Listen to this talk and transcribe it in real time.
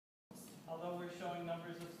although we're showing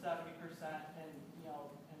numbers of 70% in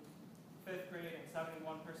fifth grade and 71%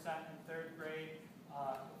 in third grade,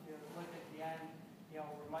 if you look at the end,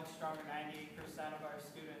 we're much stronger. 98% of our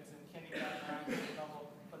students in kindergarten are on grade level.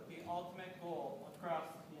 But the ultimate goal across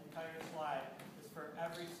the entire slide is for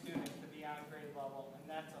every student to be on grade level, and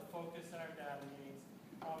that's a focus in our data meetings.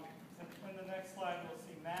 In the next slide, we'll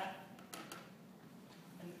see math.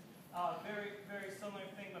 And very, very similar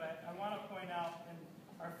thing, but I want to point out in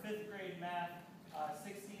our fifth grade math,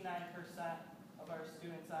 69% of our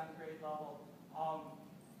students on grade level.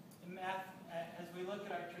 In math, as we look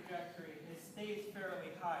at our trajectory, it stays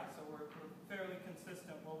fairly high, so we're fairly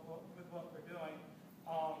consistent with what we're doing.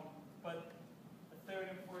 But